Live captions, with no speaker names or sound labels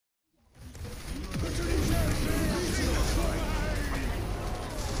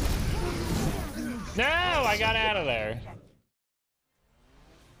No, I got out of there.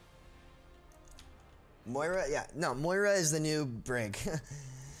 Moira, yeah, no, Moira is the new Brig.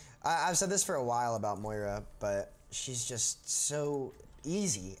 I've said this for a while about Moira, but she's just so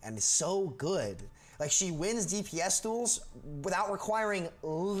easy and so good. Like, she wins DPS duels without requiring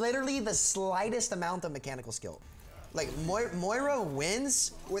literally the slightest amount of mechanical skill. Like, Moira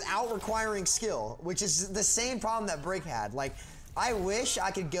wins without requiring skill, which is the same problem that Brig had. Like, I wish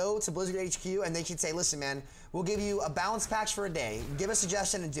I could go to Blizzard HQ and they could say, listen, man, we'll give you a balance patch for a day. Give a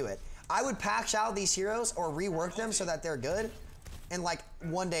suggestion and do it. I would patch out these heroes or rework them so that they're good in like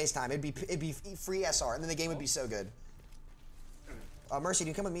 1 day's time. It'd be free SR, and then the game would be so good. Mercy, do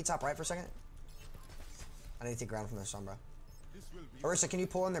you come with me top right for a second? I need to take ground from the Sombra. Orisa, can you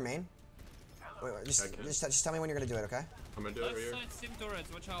pull in their main? Wait, just tell me when you're gonna do it, okay? I'm gonna do it over here.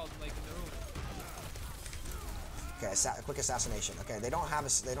 Turrets, watch out, like in the room. Okay, quick assassination. Okay, they don't have a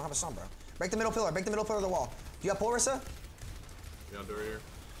Sombra. Break the middle pillar. Break the middle pillar of the wall. Do you have pull, Orisa? Yeah, I'll do it here.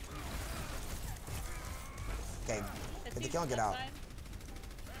 Okay, get the kill and get out.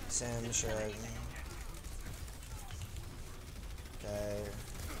 Sim should. Okay.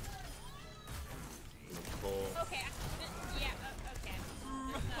 Pull. Okay. Yeah. Okay.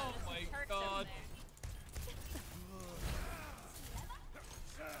 Oh my god.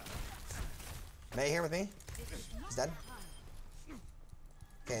 May here with me? He's dead.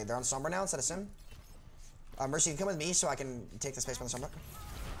 Okay, they're on Sombra now instead of Sim. Mercy, you can come with me so I can take the space from the Sombra.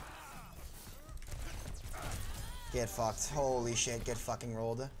 Get fucked. Holy shit, get fucking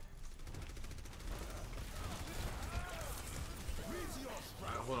rolled.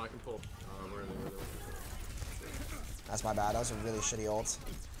 Hold on, I can pull. Where are they? That's my bad. That was a really shitty ult.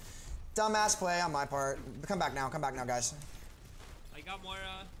 Dumbass play on my part. Come back now, guys. I got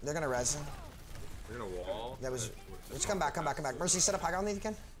Moira. They're gonna res. They're gonna wall. That was. Just come back. Mercy, set up high ground if you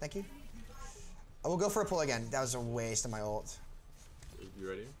can. Thank you. I will go for a pull again. That was a waste of my ult. You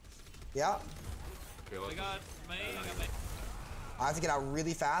ready? Yeah. Okay, I got May. I have to get out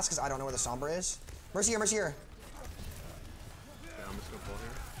really fast because I don't know where the Sombra is. Mercy here. Okay, I'm just gonna pull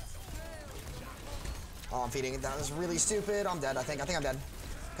here. Oh, I'm feeding. That was really stupid. I'm dead. I think I'm dead.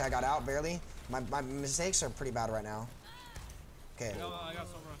 Okay, I got out barely. My mistakes are pretty bad right now. Okay. I got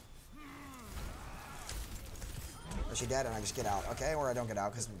Sombra. Is she dead? And I just get out. Okay, or I don't get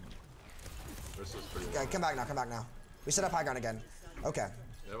out because. Okay, come back now. We set up high ground again. Okay.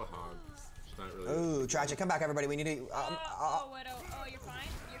 They have a hog. It's not really. Ooh, tragic. Come back, everybody. We need to. Widow. Oh, you're fine.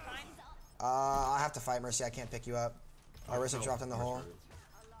 You're fine. I have to fight, Mercy. I can't pick you up. Orisa dropped in the hole.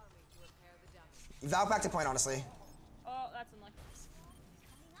 Valk back to point, honestly. Oh, that's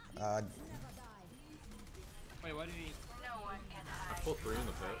unlucky. Wait, what did he? I pulled 3 in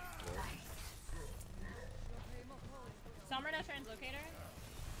the pit. Sombra no translocator.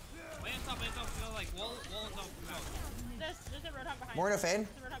 Wait, stop, like wall on top. There's a roadhog behind us. More no fade. There's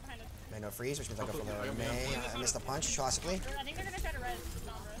a roadhog behind us. May no freeze, which means I go for the May. I missed the punch, classically. I think they're gonna try to res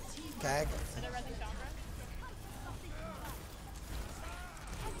Sombra. Okay. So they're resing Sombra.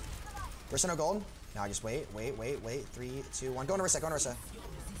 Orisa no gold. Now just wait. 3, 2, 1. Go into Orisa.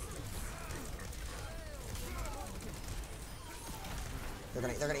 They're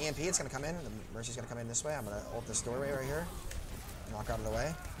gonna EMP. It's gonna come in. The Mercy's gonna come in this way. I'm gonna ult this doorway right here. Knock out of the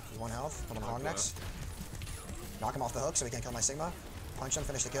way. He's 1 health. Put him on hog next. Knock him off the hook so we can't kill my Sigma. Punch him.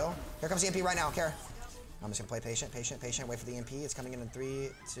 Finish the kill. Here comes the EMP right now. Care. I'm just gonna play patient. Wait for the EMP. It's coming in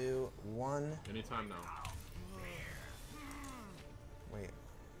 3, 2, 1. Anytime now. Wait.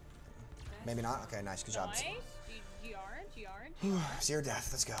 Maybe not. Okay, nice. Good job. Nice. GR. Zero death.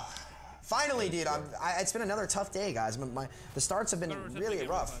 Let's go. Finally, dude. It's been another tough day, guys. The starts have been really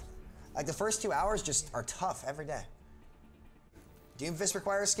rough. Like, the first 2 hours just are tough every day. Doomfist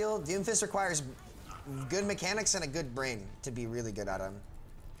requires skill. Doomfist requires good mechanics and a good brain to be really good at him.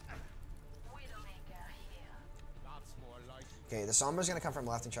 Okay, the Sombra's gonna come from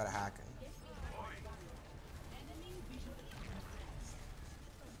left and try to hack.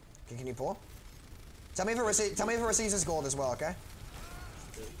 Okay, can you pull? Tell me if Orisa uses gold as well, okay?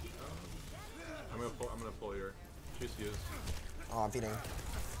 I'm gonna pull here. She's used. Oh, I'm feeding.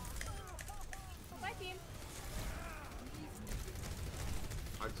 Bye, team.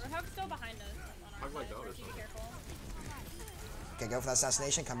 Roadhog's still behind us. On our side, so be careful. Okay, go for that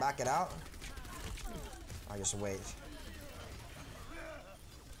assassination. Come back, get out. I just wait.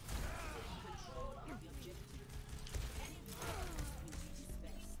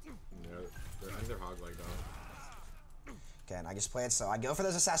 Yeah, I think they're hog like that. Okay, and I just play it so I go for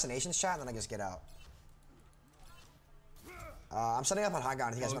those assassinations, chat, and then I just get out. I'm setting up on high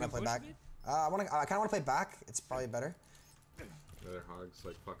ground if you guys want to play back. I kind of want to play back. It's probably better. Yeah, their hogs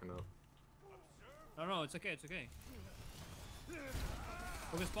like fucking up. No, it's okay, it's okay.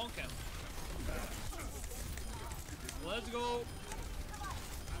 Focus spawn camp. Let's go.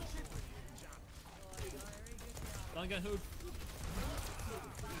 Don't get hood.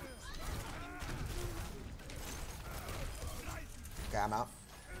 Okay, I'm out.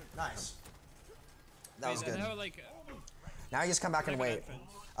 Nice. That was good. Like, Now you just come back and wait.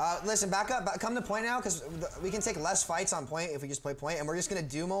 Listen, back up. Come to point now, because we can take less fights on point if we just play point, and we're just gonna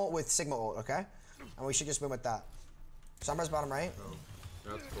Doom ult with Sigma ult, okay? And we should just win with that. Sombra's bottom right. Oh,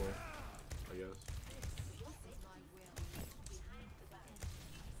 that's cool. I guess.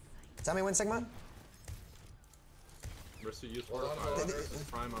 Tell me when Sigma. Mercy used for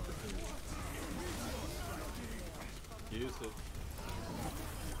prime opportunity. Use it.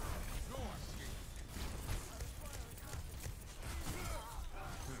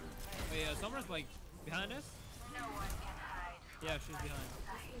 wait, Sombra's like behind us? Yeah, she's behind.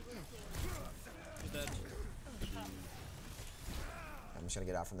 She's dead. I'm just gonna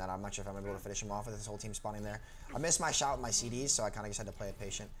get out from that. I'm not sure if I'm gonna be able to finish him off with this whole team spawning there. I missed my shot with my CDs, so I kind of just had to play it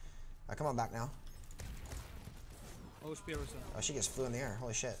patient. Come on back now. Oh, Spirosa. Oh, she just flew in the air.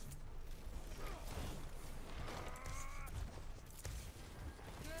 Holy shit.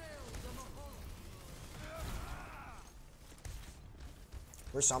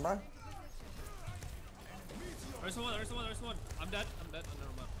 Where's Sombra? There's one. I'm dead. Oh, never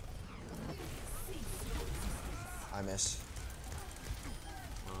mind. I miss.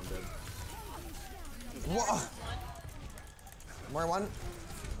 Oh, I'm dead. Whoa! More one.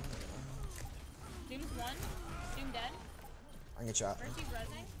 Doom's one. Doom dead. I can get you out. Mercy's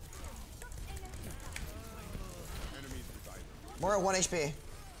resing. More 1 HP.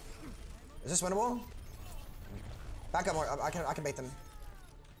 Is this winnable? Back up more. I can bait them.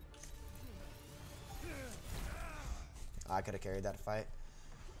 I could have carried that fight.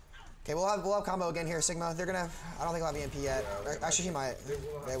 Okay, we'll have combo again here, Sigma. They're gonna. I don't think we'll have EMP yet. Actually, he might.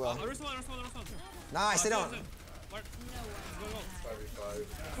 They will. There's one. Nice. They don't.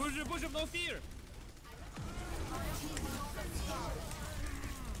 Push him, no fear.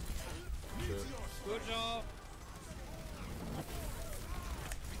 Good job.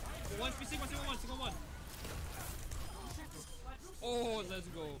 Sigma one. Oh, let's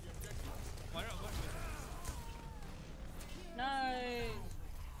go. Nice.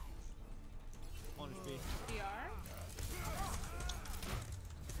 On HP. PR.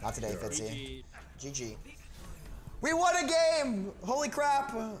 Not today, Fitzy. GG. We won a game! Holy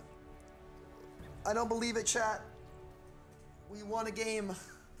crap! I don't believe it, chat. We won a game.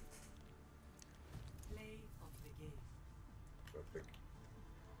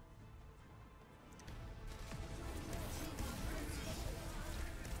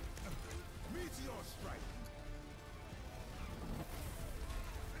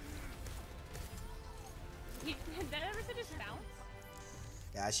 Did that ever just bounce?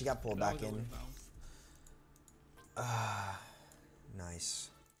 Yeah, she got pulled back in. Nice.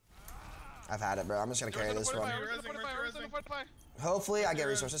 I've had it, bro. I'm just gonna carry this one. Hopefully, I get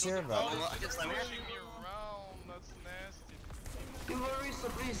resources here, but. That's nasty. Give a Risa,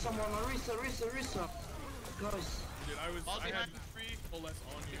 please, someone. A Risa. Nice. Dude, I had full less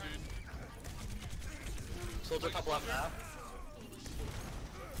on you, dude. Soldier top left now.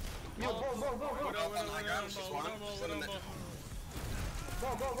 Yo, go.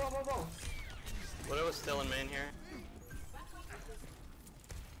 Go. Widow was still in main here.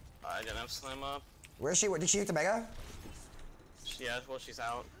 I didn't have slam up. Where is she? Did she hit the mega? Yeah, well, she's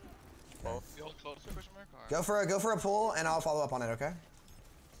out. Both. Go for a pull, and I'll follow up on it. Okay.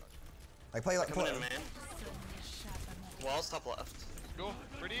 Like play like. Coming in main. Walls top left. Go.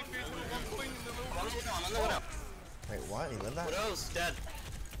 Ready? On the Widow. Wait, what? He lived that? Widow's dead.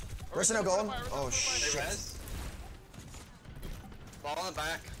 Where's the no gold? Oh shit. Ball in the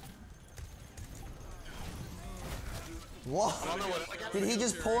back. What? Did he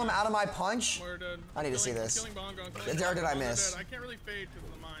just pull him out of my punch? I need to see this. Or did I miss? I can't really fade because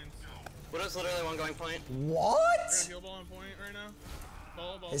of the mines. Widow's literally one going point. What? Heal ball on point right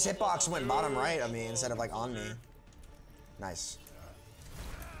now. His hitbox went bottom right of me instead of like on me. Nice.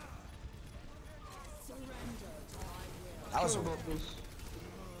 That was.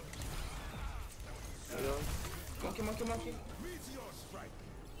 Monkey.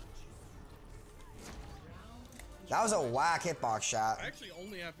 That was a whack hitbox shot. I actually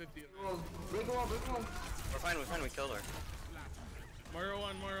only have 50. Break him on. We're fine, we killed her. Mario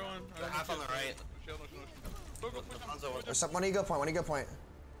 1. Half on the right. When do you go point?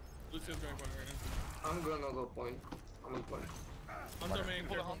 Lucio's going point right now. I'm gonna go point. I'm on point. Hanzo main,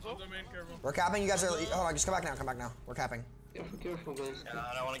 careful. Hanzo main, careful. We're capping. You guys are. Hold on. Just come back now. We're capping. Careful, guys. Yeah,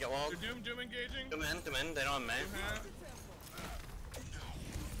 I don't want to get walled. They're Doom engaging. Doom in. They don't have main. Doom half.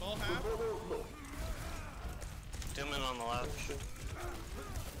 Ball half. Doom in on the left.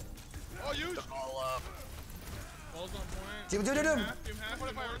 Oh, you! All up. Ball's on point. Doom. Doom half. Doom half.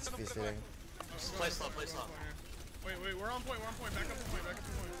 He's feeding. Play slow. Wait, we're on point. Back up the point.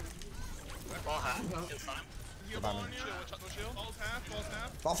 Ball half. Against time. Heal ball on you. Ball's half.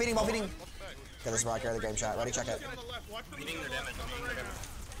 Ball feeding. Okay, this is where I carry the game shot. Ready, check it. On the left. Watch for Beating their the damage.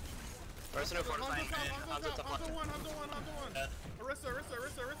 Person who quarters main. Hanzo top left. Hanzo one. Arissa.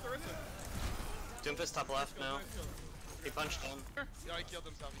 Doomfist top left now. He punched in. Yeah, he killed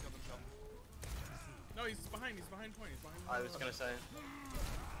himself. No, he's behind point. I was gonna say.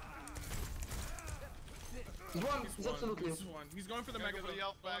 He's one. He's absolutely. He's one. He's going for the mega. Let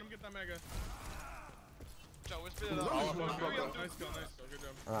him get that mega. All Nice of them. kill. Good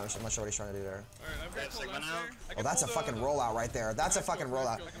job. I'm not sure what he's trying to do there. Alright, I've got Sigma Cold now. Lester. Oh, that's a fucking rollout right there. That's a fucking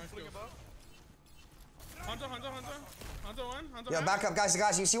rollout. Hanzo one. Hanzo Yo, half. back up, guys.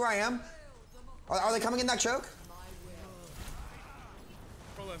 You see where I am? Are they coming in that choke?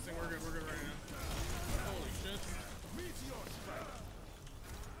 Cold Lester, we're good right now. Holy shit.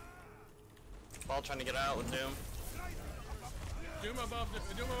 Ball trying to get out with Doom. Doom above.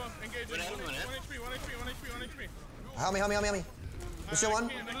 Engage. 1 HP. Help me. Lucio one. I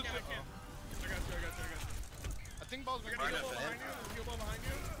got you. I think Ball's behind you. There's a ball behind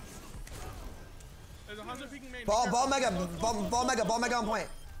you. There's a Hanzo peeking main. Ball mega on point.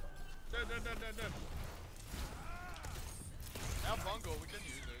 Dead. Now Bungo, we can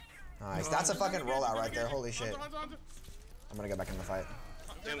use it. Nice. That's a fucking rollout right there. Holy shit. Hanzo. I'm gonna get back in the fight.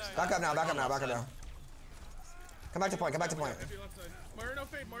 Doom's Back up now. Come back to point. Mario no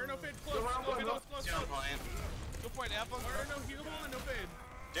fade. Close. Two on point. Good point, Apple. Mario no heal ball and no fade.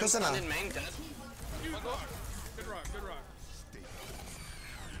 Doom's Kusana. in main dead. Huge rock. Good rock.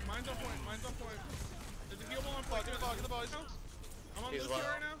 Mine's on point. There's a heal ball on point. Get the ball. I'm on He's Lucio low.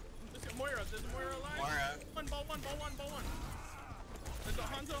 right now. There's Moira alive. Moira. Ball one. There's a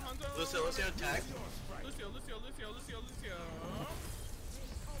Hanzo. Lucio tag. Lucio. Lucio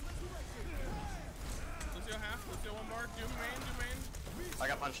half. Lucio one more. Doom main. I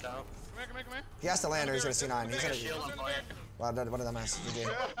got punched out. Come here. He has to land or he's gonna C9. He's I got gonna. shield on point. Well, what a dumbass. GG.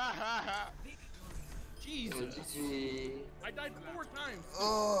 Jesus. GG. I died 4 times.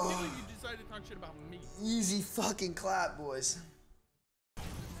 Oh. You decided to talk shit about me. Easy fucking clap, boys.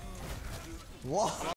 Whoa.